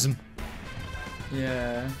titles.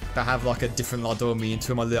 Yeah. That have like a different like double meaning to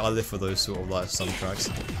them. I live for those sort of like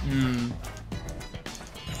soundtracks.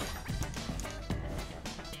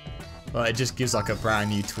 Well, it just gives like a brand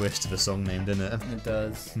new twist to the song name, doesn't it? It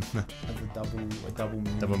does. As a double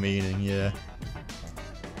meaning. Double meaning, yeah.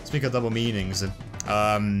 Speaking of double meanings,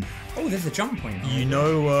 oh, there's a jump point. You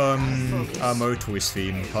know, Moto's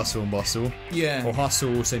theme, hustle and bustle. Yeah. Or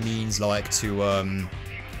hustle also means like to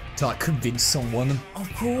like convince someone.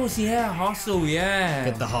 Of course, yeah, hustle, yeah.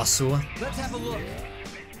 Get the hustle. Let's have a look.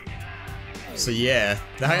 So yeah,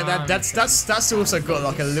 that's also got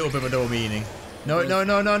like a little bit of a double meaning. No.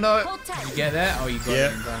 Hold tight. You get that? Oh, you got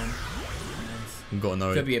Yeah. it down. I've got to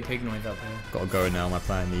know. Could be a pig noise up here. Gotta go now. My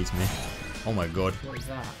plan needs me. Oh my god. What is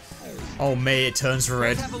that? Oh mate, it turns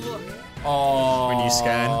red. Have a look. Oh. When you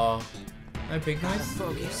scan. No pig noise?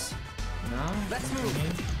 Focus. No? Let's move.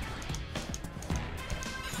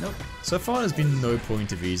 Nope. So far there's been no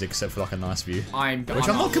point of these except for like a nice view. Which I'm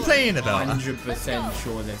not complaining about. 100%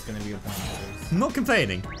 sure there's going to be a point of this. I'm not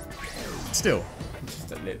complaining. Still.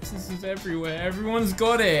 Just ellipsis is everywhere. Everyone's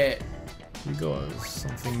got it. You got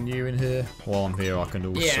something new in here? While I'm here I can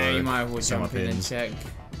also Yeah, you might as well sell my jump in and pins. check.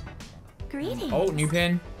 Greetings. Oh, new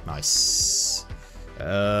pin. Nice.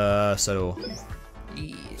 So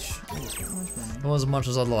Eesh. Oh, so much money. not as much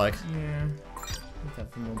as I'd like. Yeah. Let's have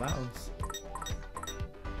some more battles.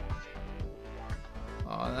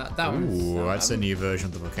 Oh, that one's... Ooh, that's a new version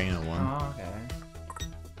of the volcano one. Oh, okay.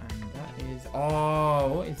 And that is...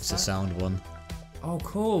 Oh, what is It's that? a sound one. Oh,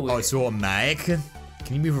 cool. Oh, it's automatic.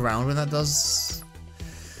 Can you move around when that does?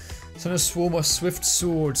 Send a swarm of swift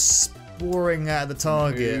swords sporing at the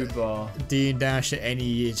target. Uber. D and dash at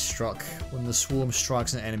any struck. When the swarm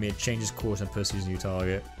strikes an enemy, it changes course and pursues a new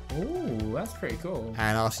target. Ooh, that's pretty cool.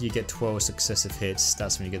 And after you get 12 successive hits,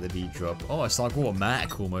 that's when you get the beat drop. Oh, it's like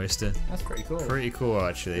automatic almost. That's pretty cool. Pretty cool,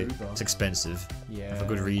 actually. Uber. It's expensive. Yeah. For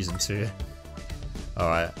good reason, too.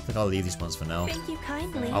 Alright, I think I'll leave these ones for now. Thank you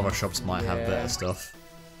kindly. Other shops might have better stuff.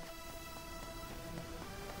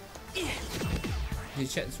 Did you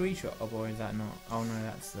check the sweet shop, or is that not? Oh no,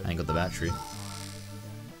 that's the... I ain't got the battery.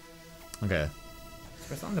 Okay.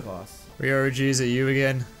 Express underpass. Rio G, is it you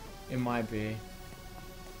again? It might be.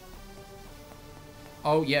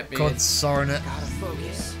 Oh, yep, it God, is. sorry. Well, Gotta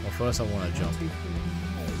focus. first I want to jump.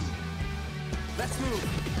 Let's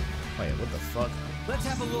move. Wait, what the fuck? Let's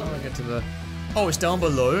have a look. How do I get to the... Oh, it's down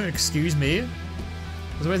below. Excuse me. Was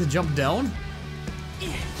there a way to jump down?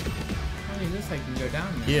 Oh, it looks like you can go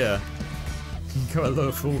down there. Yeah. You can go a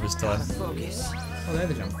lower floor this time. Gotta focus. Oh, there's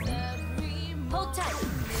the jump point. Hold tight.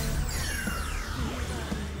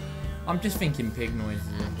 I'm just thinking pig noises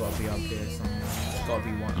have got to be up here somewhere. There's got to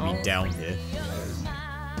be one. You mean down here?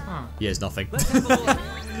 Huh. Yeah, it's nothing. Let's have a look.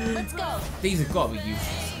 Let's go. These have got to be used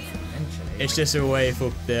for something eventually. It's just a way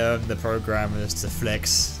for the programmers to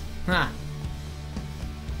flex. Huh.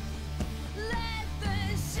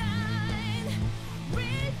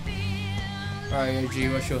 Alright,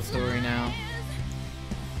 OG, what's your story now?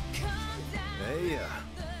 Hey,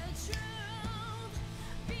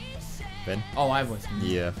 Ben? Oh, I was.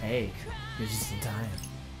 Yeah. Hey, you're just in time.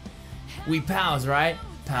 We pals, right?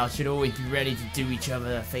 Pals should always be ready to do each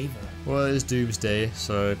other a favor. Well, it's Doomsday,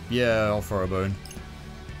 so yeah, I'll throw a bone.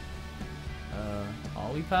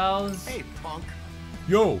 Are we pals? Hey, punk.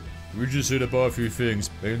 Yo! We just here to buy a few things.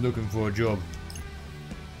 Ain't looking for a job.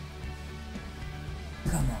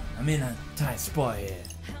 Come on, I'm in a tight spot here.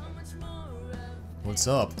 What's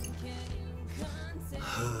up?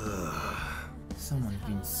 Someone's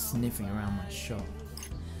been sniffing around my shop,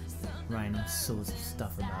 writing all sorts of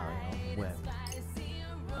stuff about it on the web.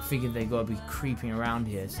 I figured they gotta be creeping around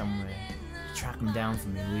here somewhere. Track them down for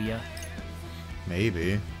me, will ya?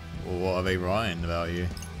 Maybe. Or what are they writing about you?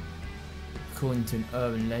 According to an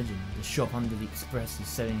urban legend, the shop under the express is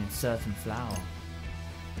selling a certain flower.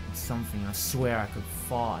 It's something I swear I could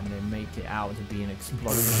fart and then make it out to be an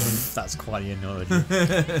explosion. That's quite the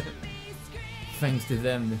analogy. Thanks to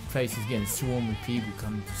them, the place is getting swarmed with people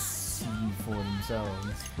coming to see for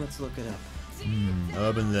themselves. Let's look it up.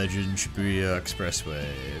 Urban legend Shibuya Expressway.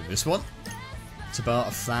 This one? It's about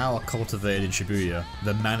a flower cultivated in Shibuya.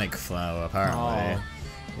 The manic flower, apparently.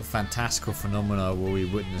 What fantastical phenomena will we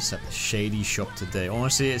witness at the shady shop today?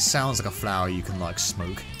 Honestly, it sounds like a flower you can like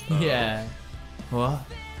smoke. Yeah. What?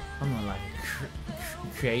 I'm not like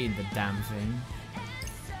created the damn thing.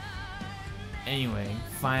 Anyway,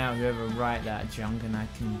 find out whoever write that junk and I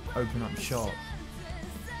can open up shop.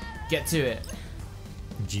 Get to it.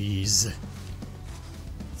 Jeez.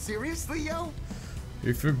 Seriously, yo?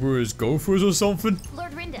 You think we're his gophers or something?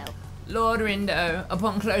 Lord Rindo. Lord Rindo,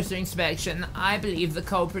 upon closer inspection, I believe the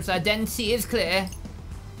culprit's identity is clear.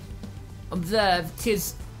 Observe,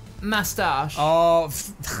 'tis Mustache. Oh,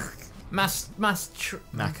 Macastry.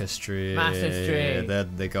 Macastry. They're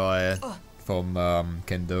the guy from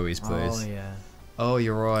Kendoi's place. Oh, yeah. Oh,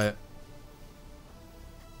 you're right.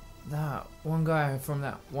 That one guy from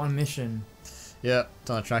that one mission. Yeah,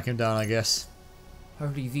 time to track him down, I guess.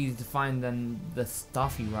 Hopefully he's easy to find than the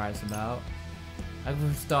stuff he writes about. I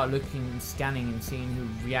will start looking, scanning and seeing who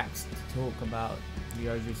reacts to talk about the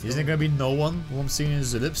OG story. Isn't it going to be no one? All I'm seeing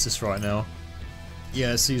is Ellipsis right now.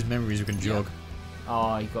 Yeah, see his memories we can jog.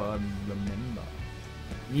 Oh, you gotta remember.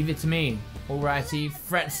 Leave it to me. Alrighty,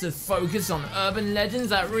 threats to focus on urban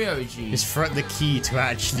legends at Ryoji. Is threat the key to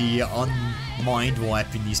actually unmind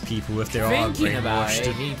wiping these people if they are Thinking about brainwashed?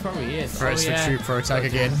 it, he probably is. Threats for true pro attack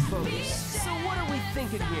again. So what are we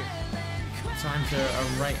thinking here? Time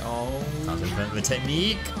to array. Oh. Time to invent the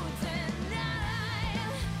technique.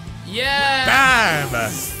 Yeah! Bam!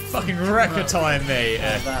 Fucking record time, mate.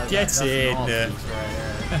 Get in. That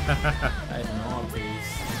is an art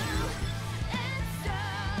piece.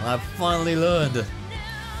 I've finally learned.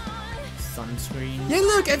 Sunscreen. Yeah,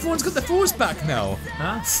 look, everyone's got the force back now.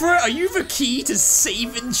 Huh? Fred, are you the key to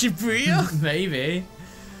saving Shibuya? Maybe.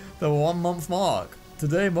 The 1 month mark.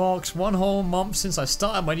 Today marks 1 whole month since I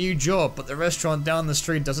started my new job, but the restaurant down the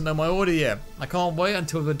street doesn't know my order yet. I can't wait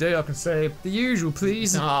until the day I can say, the usual,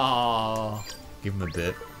 please. Oh. Give them a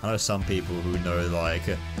bit. I know some people who know,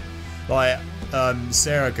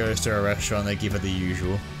 Sarah goes to a restaurant, they give her the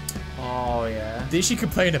usual. Oh, yeah. Did she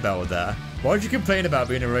complain about that? Why would you complain about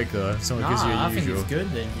being a regular if someone gives you a usual? I think it's good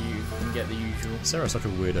that you can get the usual. Sarah's such a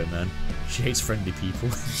weirdo, man. She hates friendly people.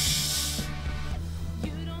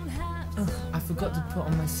 I forgot to put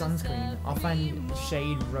on my sunscreen. I'll find the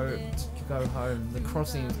shade road to go home. The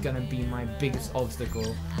crossing is gonna be my biggest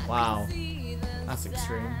obstacle. Wow. That's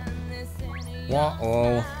extreme. What?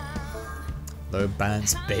 Oh. Low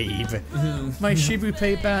balance, babe. My Shibu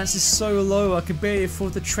pay balance is so low I can barely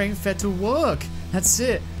afford the train fare to work. That's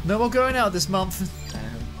it. No more going out this month.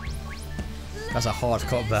 That's a hard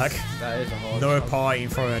cutback. That is a hard No cut. partying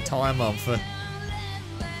for an entire month. I'm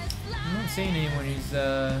not seeing anyone who's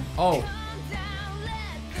oh.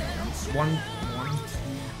 One,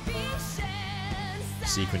 two.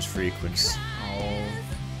 Sequence frequency. Oh.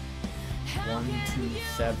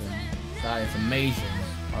 127. That is amazing.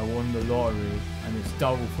 I won the lottery and it's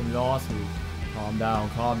double from last week. Calm down,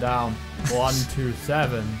 calm down.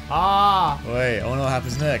 127. Ah! Wait, I wonder what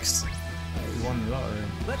happens next. You won the lottery.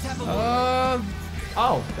 Let's have a look.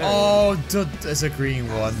 Oh. There's a green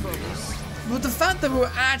one. But the fact that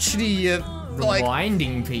we're actually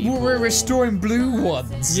Reminding people. we're restoring blue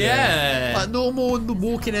ones. Yeah. Like normal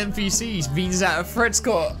walking NPCs means that Fred's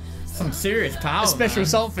got Some serious power. a special man.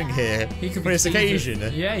 something here He could for be this key to- occasion.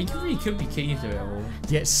 Yeah, he really could be key to it all.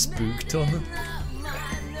 Get spooked on.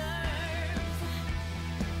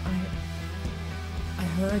 I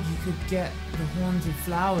heard you could get the haunted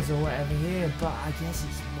flowers or whatever here, but I guess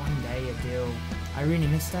it's one day a deal. I really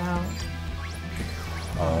missed out.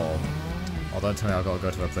 Oh, don't tell me I've got to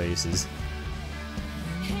go to the places.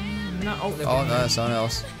 No, Oh no, someone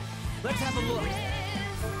else. Let's have a look.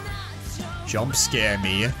 Jump scare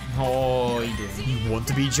me. Oh, he did. You want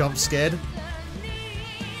to be jump scared? You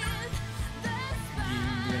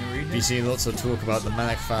gonna read Have you this? seen lots of talk about the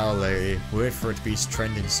manic fowl lately? Weird for it to be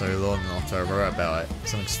trending so long after I wrote about it.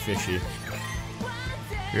 Something's fishy.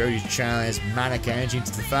 Ryoji's channeling his manic energy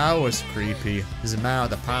into the fowl was creepy. There's a man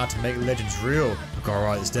with the power to make legends real. I've got to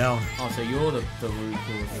write this down. Oh, so you're the root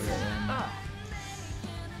cause of it then.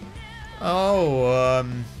 Oh,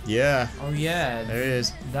 yeah. Oh yeah. There it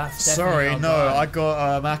is. That's definitely Sorry, our no, guy. I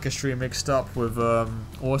got Macastry mixed up with,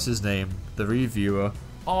 what's his name? The reviewer.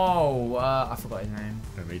 Oh, I forgot his name.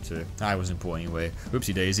 Oh, me too. I was important anyway.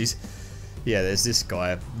 Whoopsie daisies. Yeah, there's this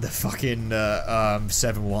guy. The fucking,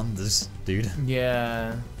 7 Wonders, dude.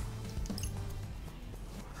 Yeah.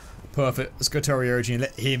 Perfect. Let's go to Ryoji and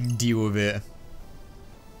let him deal with it.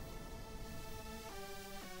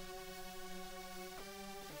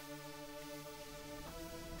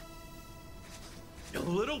 You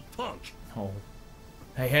little punk. Oh.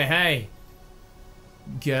 Hey, hey, hey.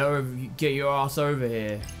 Get your ass over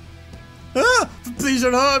here. Ah! Please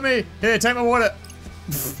don't hurt me! Here, take my wallet!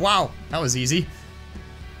 Wow, that was easy.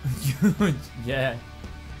 Yeah.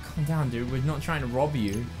 Calm down, dude. We're not trying to rob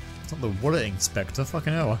you. It's not the wallet inspector,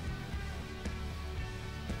 fucking hell.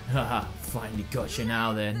 Haha, finally got you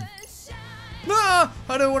now then. Ah!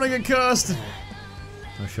 I don't want to get cursed!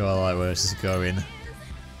 I'm sure I like where this is going.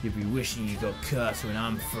 You'll be wishing you got cursed when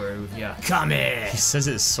I'm through. Yeah, come here! He says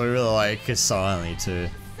it so, like, silently, too.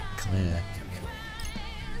 Come here.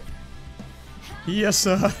 Yes,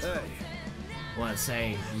 sir. Hey. Wanna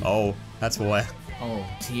say? Oh, that's why. Oh,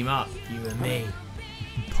 team up, you and me.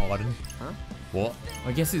 Pardon? Huh? What?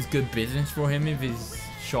 I guess it's good business for him if his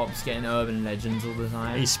shop's getting urban legends all the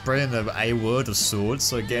time. He's spreading a word of swords,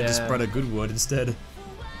 so get to spread a good word instead.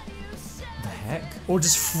 The heck? Or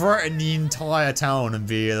just threaten the entire town and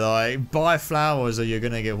be like, buy flowers or you're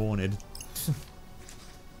gonna get haunted.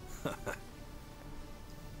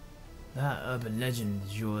 That urban legend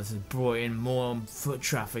of yours has brought in more foot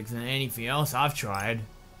traffic than anything else I've tried.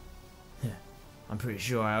 I'm pretty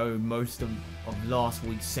sure I owe most of last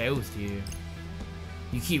week's sales to you.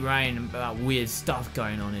 You keep writing about weird stuff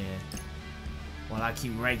going on here, while I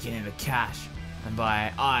keep raking in the cash. And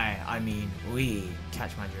by I mean we.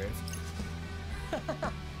 Catch my drift?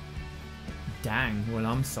 Dang, well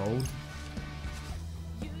I'm sold.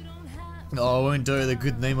 Oh, I won't do the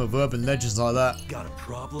good name of urban legends like that. Got a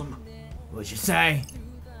problem? What'd you say?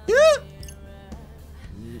 Yeah.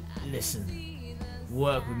 Listen,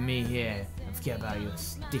 work with me here and forget about your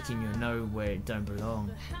sticking your nose where it don't belong.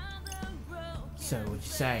 So what'd you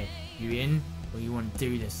say? You in, or you want to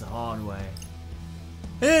do this the hard way?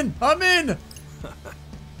 In! I'm in!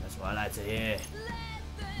 That's what I like to hear.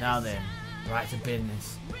 Now then, right to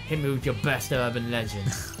business. Hit me with your best urban legend.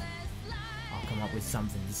 I'll come up with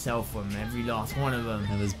something to sell for them, every last one of them.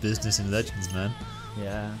 And there's business in legends, man.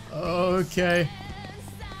 Yeah. Okay.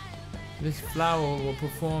 This flower will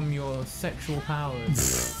perform your sexual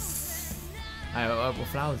powers. Well,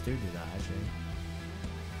 flowers do that, actually.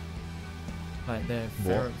 Like they're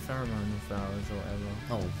pheromone flowers or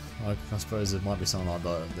whatever. Oh, I suppose there might be something like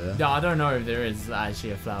that up there. Yeah, I don't know if there is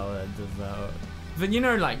actually a flower that does that. But you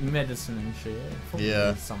know, like medicine and shit. Probably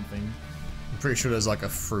Yeah. something. I'm pretty sure there's like a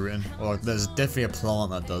fruit in, or like, there's definitely a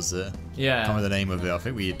plant that does it. Yeah. I can't remember the name of it. I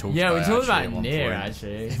think we talked about it. Yeah, we talked about at it one near point.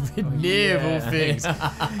 actually. Near of all things.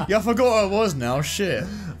 Yeah, I forgot what it was now. Shit.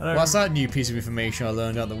 What's that new piece of information I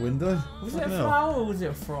learned out the window? Was it a flower or was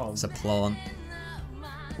it a frog? It's a plant.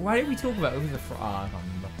 Why did we talk about it? Was it a frog? Oh, I can't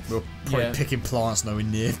remember. We're probably picking plants nowhere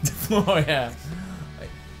near. Oh yeah.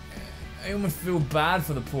 I almost feel bad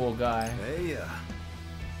for the poor guy. Hey,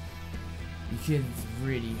 You kids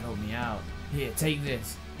really helped me out. Here, take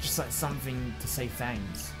this. Just like something to say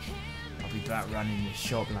thanks. I'll be back running this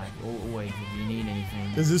shop like always if you need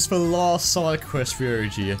anything. Is this the last side quest for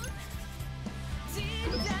OG?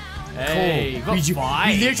 Hey, cool. got You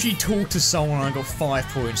 5. literally talked to someone and I got 5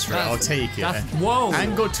 points for it. I'll take it. Whoa.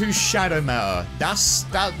 And got 2 shadow matter.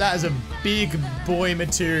 That is a big boy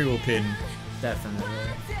material pin. Definitely.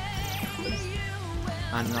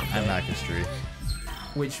 And Mag history.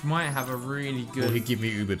 which might have a really good. Or he give me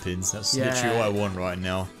Uber pins. That's literally all I want right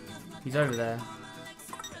now. He's over there.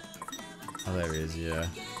 Oh, there he is. Yeah.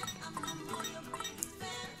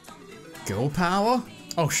 Girl power?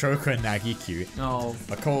 Oh, Shoka and Nagi, cute. Oh.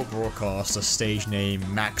 Occult broadcaster, stage name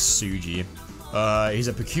Max Suji. He's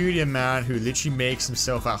a peculiar man who literally makes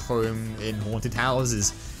himself at home in haunted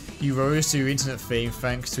houses. He rose to internet fame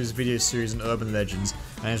thanks to his video series on urban legends,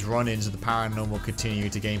 and his run-ins with the paranormal continue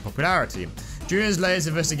to gain popularity. During his latest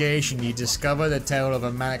investigation, he discovered the tale of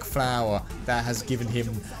a manic flower that has given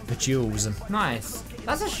him the chills. Nice.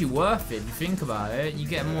 That's actually worth it if you think about it. You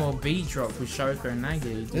get more beat drop with Shoka and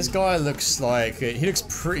Nagi. This guy looks like, he looks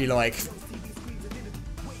pretty like, is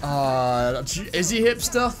he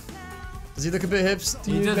hipster? Does he look a bit hipster?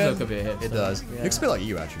 He does look a bit hipster. It does. Yeah. Looks a bit like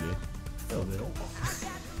you actually. A little bit.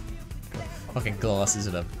 Fucking glasses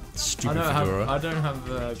and a stupid fedora. I don't have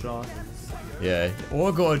glasses. Yeah, all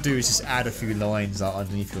I gotta do is just add a few lines out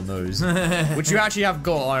underneath your nose, which you actually have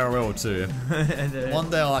got IRL too. One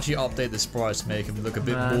day I'll actually update the sprites to make them look a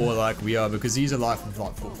bit more like we are, because these are like from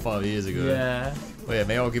like 5 years ago. Yeah. Well, yeah,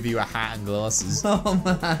 maybe I'll give you a hat and glasses. Oh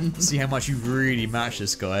man. See how much you really match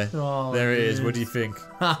this guy. Oh, there it is. What do you think?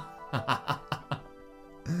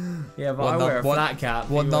 Yeah, but I wear a flat cap.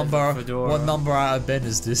 What number out of Ben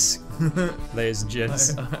is this, ladies and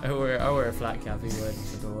gents? I wear a flat cap. He wears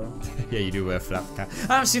a fedora. Yeah, you do wear a flat cap.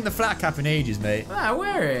 I haven't seen the flat cap in ages, mate. Yeah, I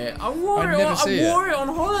wear it. I wore it on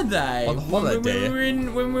holiday. On holiday?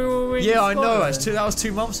 When we were in Yeah, I know. Scotland. That was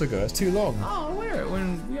 2 months ago. It's too long. Oh, I wear it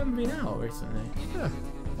when we haven't been out recently. Yeah.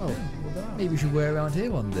 Oh, Maybe we should wear around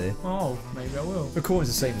here one day. Oh, maybe I will. The coin's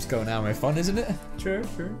the same as going out with fun, isn't it? True.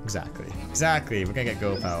 Exactly. Exactly. We're gonna get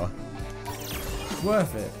girl power. It's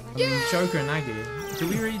worth it. I mean, Choker and Nagi. Did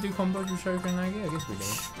we really do combos with Choker and Nagi? I guess we did.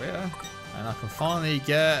 Yeah. And I can finally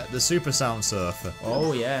get the Super Sound Surfer.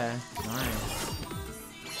 Oh yeah, nice.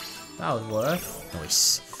 That was worth.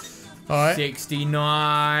 Nice. Alright.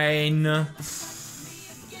 69.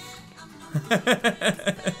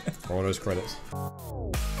 All those credits.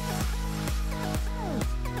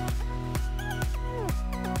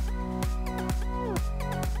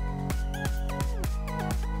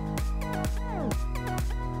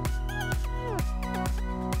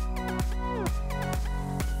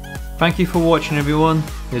 Thank you for watching, everyone.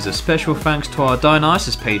 Here's a special thanks to our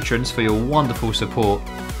Dionysus patrons for your wonderful support.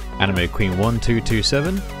 Anime Queen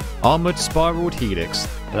 1227, Armored Spiraled Helix,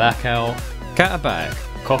 Blackout, Catabag,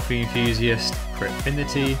 Coffee Enthusiast,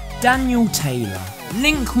 Critfinity, Daniel Taylor,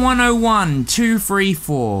 Link 101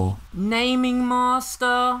 234, Naming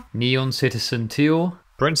Master, Neon Citizen Teal,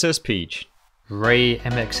 Princess Peach, Ray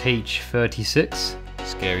MXH36,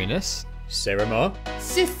 Scariness, Serema,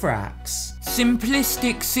 Sifrax,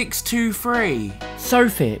 Simplistic 623,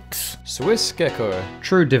 Sofix, Swiss Gecko,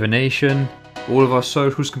 True Divination. All of our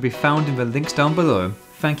socials can be found in the links down below.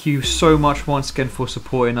 Thank you so much once again for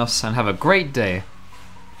supporting us and have a great day.